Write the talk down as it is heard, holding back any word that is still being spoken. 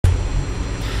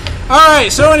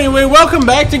Alright, so anyway, welcome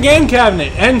back to Game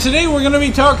Cabinet, and today we're going to be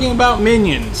talking about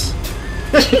Minions.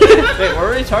 Wait, what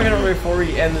were we talking about before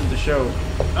we ended the show?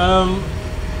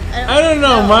 I don't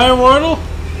know, My Immortal?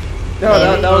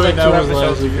 No, that was like that 2 was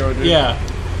episodes ago, dude. Yeah.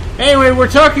 Anyway, we're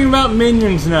talking about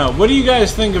Minions now. What do you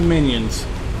guys think of Minions?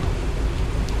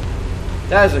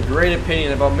 That is a great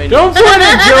opinion about Minions. Don't point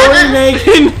at Joey,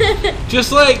 Megan!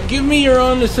 Just give me your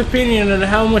honest opinion on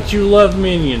how much you love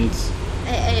Minions.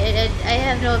 I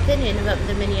have no opinion about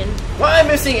the Minion. Why am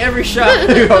I missing every shot?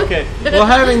 Okay. Well,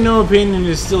 having no opinion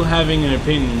is still having an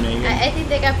opinion, Megan. I think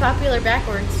they got popular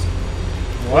backwards.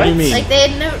 What do you mean? Like they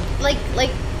had no,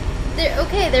 they're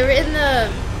okay. They were in the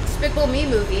Despicable Me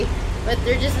movie, but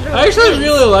they're just. I actually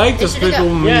really like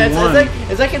Despicable Me. Yeah,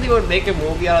 it's like if they would make a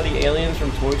movie out of the aliens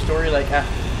from Toy Story, well,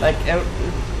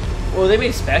 they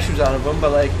made specials out of them,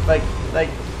 but like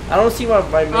I don't see why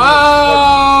Minions.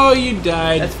 Oh, you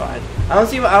died. That's fine. I don't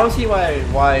see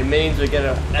why Minions would get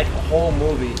a whole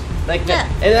movie. Yeah.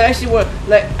 And actually,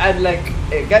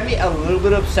 it got me a little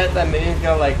bit upset that Minions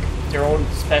got their own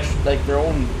special, their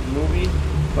own movie.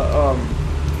 But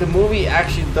the movie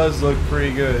actually does look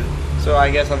pretty good. So I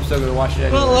guess I'm still gonna watch it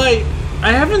anyway. Well,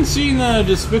 I haven't seen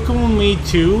Despicable Me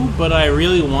 2, but I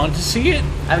really want to see it.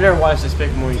 I've never watched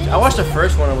Despicable Me 2. I watched the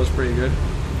first one; it was pretty good.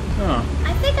 Huh.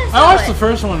 I think I saw I watched the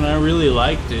first one and I really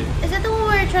liked it. Is that the one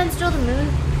where you're trying to steal the moon?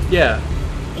 Yeah.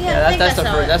 Yeah, that's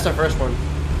the first one.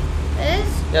 It is?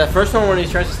 Yeah, the first one when he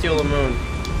tries to steal the moon.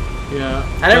 Yeah.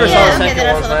 I never saw the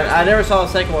second one. one. I never saw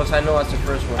the second one, so I know that's the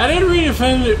first one. I did read a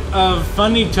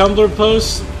funny Tumblr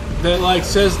post that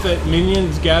says that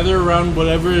Minions gather around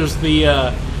whatever is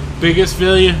the biggest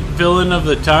villain of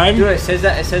the time. Dude, it says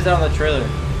that on the trailer.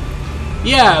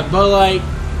 Yeah, but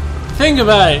think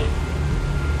about it.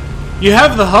 You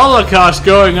have the Holocaust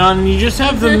going on, and you just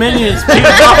have the Minions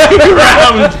walking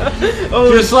around,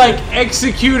 just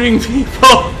executing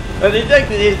people. Maybe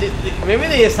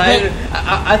they decided.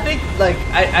 I think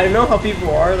I know how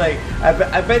people are.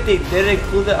 I bet they did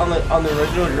include it on the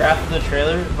original draft of the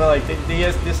trailer, but they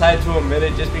just decided to omit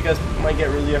it just because people might get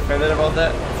really offended about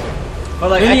that. But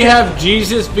then you have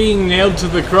Jesus being nailed to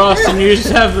the cross, and you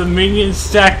just have the Minions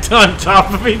stacked on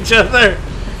top of each other.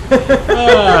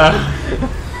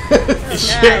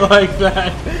 Shit like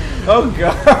that. Oh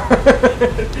god.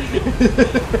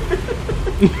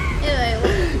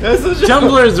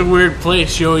 Tumblr is a weird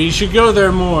place, Joey. You should go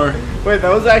there more. Wait, that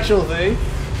was the actual thing?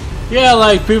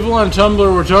 Yeah, people on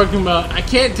Tumblr were talking about, I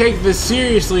can't take this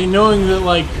seriously knowing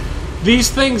that, these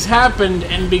things happened,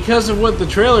 and because of what the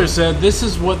trailer said, this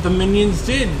is what the Minions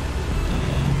did.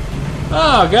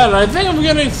 Oh, God, I think I'm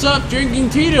gonna stop drinking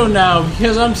Tito now,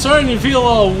 because I'm starting to feel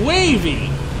all wavy.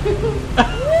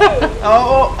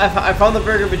 I found the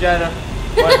burger vagina.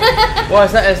 Well,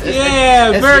 it's not.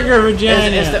 Burger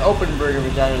vagina. It's the open burger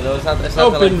vagina, though. It's not burger vagina.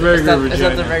 It's not the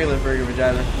vagina. regular burger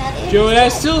vagina. Joey, I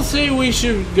still say we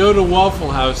should go to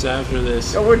Waffle House after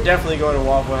this. Oh, we're definitely going to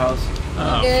Waffle House.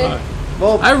 Oh, Good. fuck.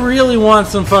 Well, I really want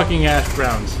some fucking hash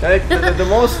browns. The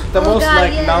most God,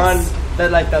 yes.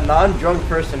 the non-drunk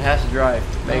person has to drive.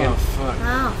 Megan. Oh, fuck.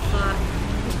 Oh, fuck.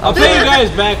 I'll pay you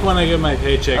guys back when I get my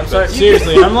paycheck. I'm sorry.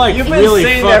 Seriously, I'm you've been really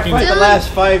saying fucking. that for the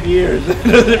last 5 years.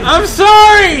 I'm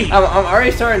sorry. I'm already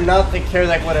starting not to care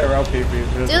whatever. I'll pay for you.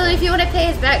 Dylan, if you want to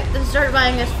pay us back, then start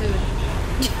buying us food.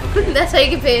 That's how you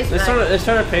can pay us back. Let's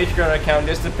start a Patreon account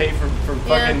just to pay for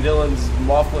fucking Dylan's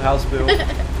Waffle House bill.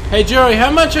 Hey Joey, how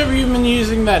much have you been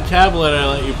using that tablet I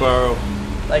let you borrow?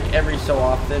 Every so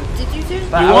often. Did you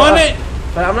seriously? You want it?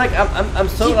 But I'm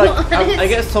so I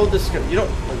get so discouraged. You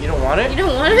don't want it? You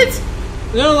don't want it?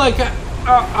 No,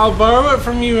 I'll borrow it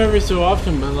from you every so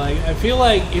often, but I feel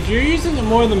like if you're using it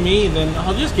more than me, then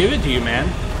I'll just give it to you,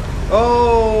 man.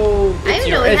 Oh, I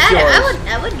didn't know we had it.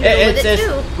 I would go with it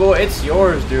too. Well, it's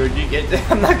yours, dude.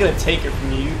 I'm not gonna take it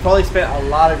from you. You probably spent a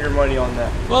lot of your money on that.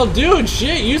 Well, dude,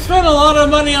 shit, you spent a lot of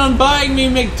money on buying me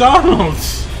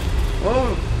McDonald's.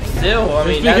 Well, still, I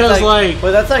mean, because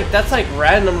but that's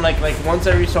random, once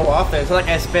every so often. It's not like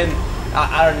I spend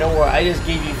out of nowhere. I just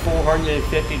gave you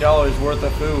 $450 worth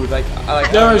of food.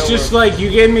 No, it's just you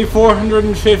gave me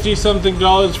 $450 something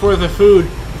worth of food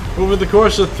over the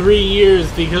course of 3 years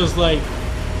because you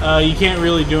can't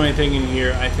really do anything in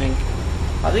here. I think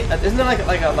isn't there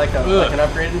an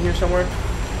upgrade in here somewhere?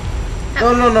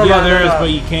 No. Yeah, there is, but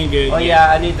you can't get it. Oh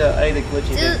yeah, I need the glitchy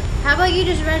Dude, thing. how about you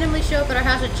just randomly show up at our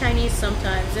house with Chinese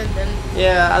sometimes, and then...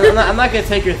 Yeah, I'm not gonna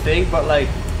take your thing, but I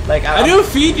do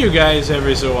feed you guys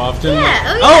every so often.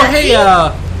 Yeah, hey,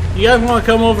 you guys want to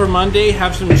come over Monday,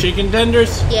 have some chicken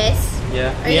tenders? Yes.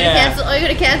 Yeah. Are you gonna cancel? Are you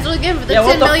gonna cancel again for the 10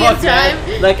 what the millionth fuck, man?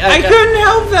 time? Like I couldn't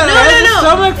help that. I had the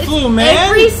stomach It's flu, man.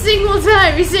 Every single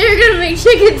time you say you're gonna make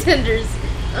chicken tenders.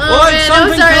 Oh Well, like, man, I'm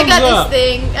something sorry. I comes got up. this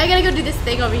thing. I gotta go do this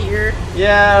thing over here.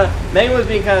 Yeah, Megan was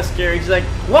being kind of scary. She's like,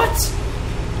 "What?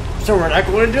 So we're not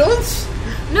going to do this?"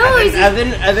 No, and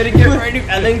then get ready,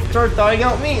 and then start thawing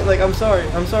out meat. Like, I'm sorry,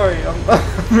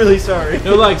 I'm really sorry.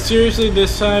 No, like seriously,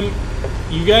 this time,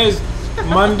 you guys,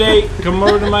 Monday, come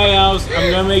over to my house.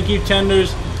 I'm gonna make you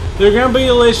tenders. They're gonna be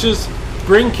delicious.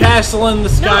 Bring Castle in the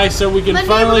Sky so we can Monday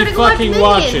finally we're gonna fucking go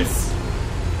watch it. Minions.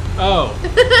 Oh,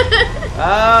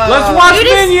 Ah, let's watch You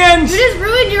just- Minions. You just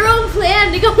ruined your own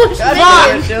plan to go watch God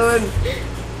Minions. damn it,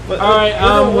 Dylan. All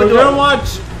right, we're gonna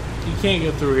watch. You can't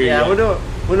get through here. Yeah, yet. we'll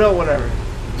do it whatever.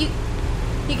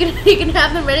 You can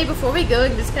have them ready before we go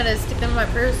and just kind of stick them in my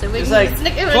purse so we It's can like,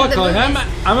 stick them Fuck, in the like movies.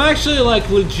 I'm actually like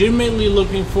legitimately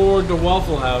looking forward to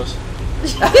Waffle House.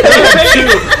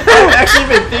 I've actually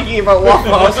been thinking about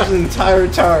Waffle House this entire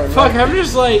time. Fuck, I'm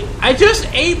just like, I just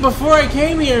ate before I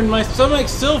came here and my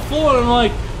stomach's still full and I'm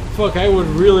like, fuck, I would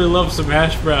really love some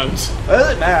hash browns. It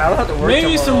doesn't matter. I don't have to work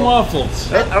Maybe tomorrow. some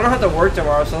waffles. I don't have to work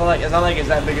tomorrow, so it's not like it's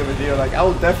that big of a deal. Like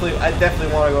I definitely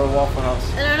want to go to Waffle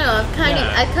House. I don't know.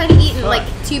 Yeah. I've kind of eaten Fuck. like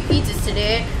 2 pizzas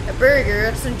today, a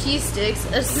burger, some cheese sticks,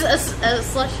 a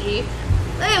slushie.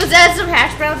 Let's add some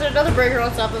hash browns and another burger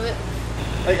on top of it.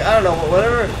 Like I don't know,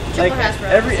 whatever. Like hash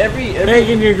browns. every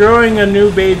Megan, you're growing a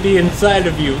new baby inside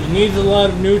of you. It needs a lot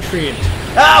of nutrients.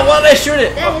 why did I shoot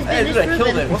it? That has Hey, been dude, I killed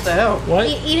disproven. it. What the hell? What?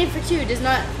 Eating for 2 isn't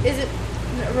a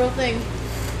real thing.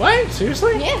 What?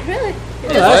 Seriously? Yeah, really. Oh,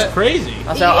 that's What? crazy. It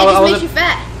just makes you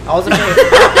fat. I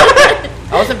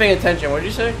wasn't paying attention. What did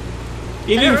you say?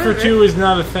 Eating for remember. 2 is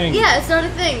not a thing. Yeah, it's not a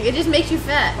thing. It just makes you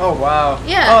fat. Oh wow.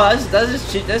 Yeah. Oh, that's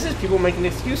just cheap. That's just people making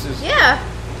excuses. Yeah.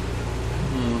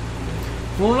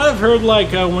 From what I've heard,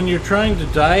 like when you're trying to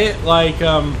diet, like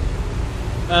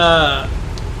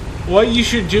what you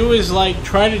should do is like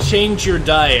try to change your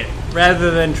diet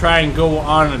rather than try and go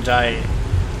on a diet.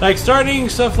 Like start eating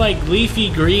stuff like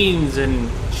leafy greens and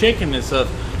chicken and stuff.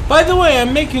 By the way,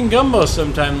 I'm making gumbo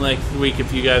sometime next week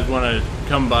if you guys want to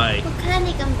come by. What kind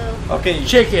of gumbo? Okay.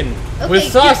 Chicken Okay, with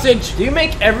sausage. Do you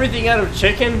make everything out of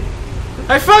chicken?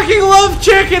 I fucking love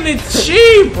chicken. It's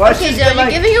cheap. Why Okay, she's Joe, got, you're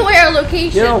like, giving away our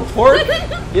location. You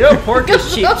know, pork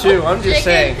is cheap too. I'm just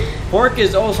Chicken. saying. Pork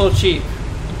is also cheap.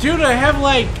 Dude, I have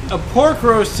like a pork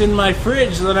roast in my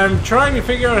fridge that I'm trying to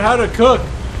figure out how to cook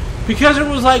because it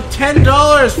was like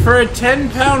 $10 for a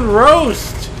 10-pound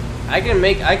roast. I can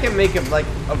make like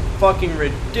a fucking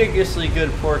ridiculously good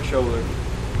pork shoulder.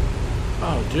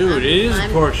 Oh, dude, it is a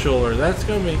pork shoulder. That's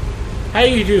gonna be. How do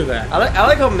you do that? I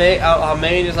like how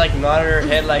Megan just like nodded her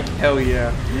head like hell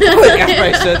yeah. Like after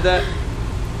I said that.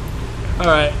 All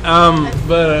right,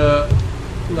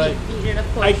 like You did a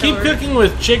pork I keep shoulder. cooking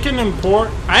with chicken and pork.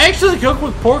 I actually cook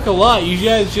with pork a lot. You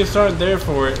guys just aren't there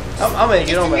for it. I'll make it.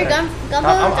 It's Don't in your matter. gumbo.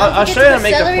 I'll Don't show you how to forget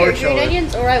make a celery or pork green shoulder.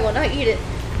 onions, or I will not eat it.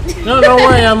 No, don't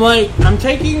worry. I'm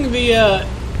taking the.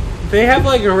 They have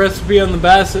like a recipe on the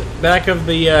back of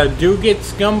the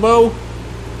Dugit's gumbo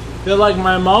that like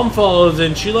my mom follows,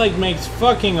 and she like makes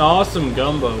fucking awesome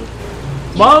gumbo.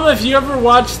 Mom, if you ever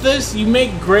watch this, you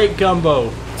make great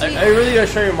gumbo. I really gotta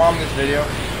show your mom this video.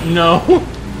 No.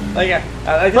 Like,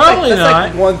 I guess Probably that's not.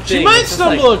 like one thing. She might It's just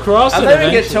stumble like, across I'm it never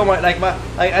gonna eventually. tell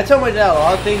I tell my dad a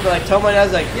lot of things, but like tell my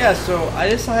dad's like, yeah, so I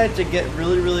decided to get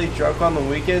really drunk on the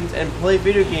weekends and play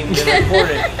video games and record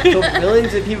it, so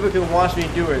millions of people can watch me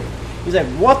do it. He's like,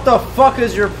 what the fuck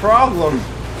is your problem?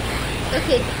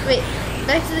 Okay, wait.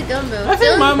 Back to the gumbo. I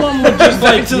think Dylan- my mom would just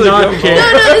like to the not gumbo. care.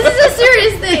 No, this is a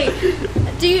serious thing.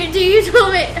 Do you use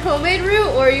homemade roux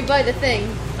or you buy the thing?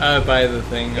 I buy the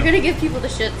thing. You're gonna give people the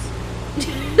shits.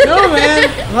 No, man.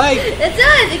 Like, It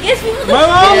does. It gives people the My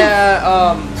shits.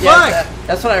 mom- Yeah, Fuck.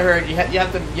 that's what I heard. You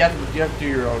have to do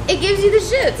your own. It gives you the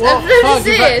shits. well, That's what I'm fuck,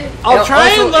 if saying. I'll And try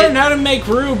also and learn it- how to make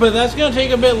roux, but that's gonna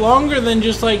take a bit longer than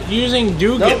just like using No,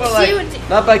 Dugit. but like, See,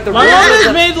 not like the My real- mom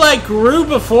has made like roux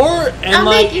before, and I'll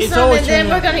like make you it's some, always and then turned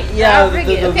we're out- gonna Yeah, bring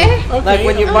the- it. the- Okay. Okay, like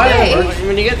when you okay.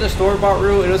 when you get the store bought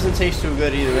roux, it doesn't taste too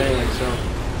good either. Anyway, so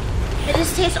It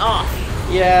just tastes off.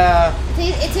 yeah.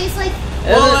 It tastes like.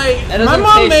 Well, like It doesn't my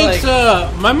mom taste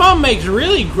makes my mom makes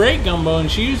really great gumbo, and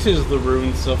she uses the roux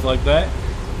and stuff like that.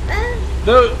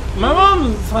 Though my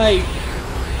mom's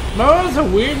a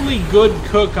weirdly good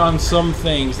cook on some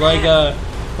things, like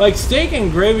steak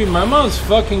and gravy. My mom's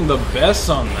fucking the best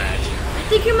on that. I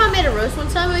think your mom made a roast one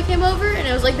time when we came over, and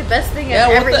it was like the best thing Yeah,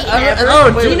 I've what ever the- eaten I- ever.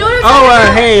 I- Oh, you know what I'm oh, talking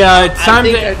about? hey, it's time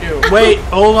think to I do. wait.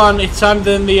 Hold on, it's time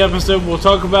to end the episode. We'll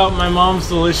talk about my mom's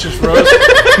delicious roast.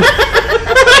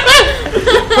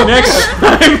 Next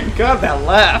time. God, that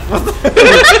laugh.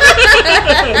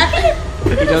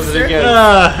 He does it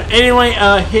again. Anyway,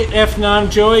 hit F9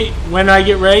 Joey when I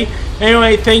get ready.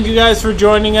 Anyway, thank you guys for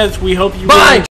joining us. We hope you Bye. really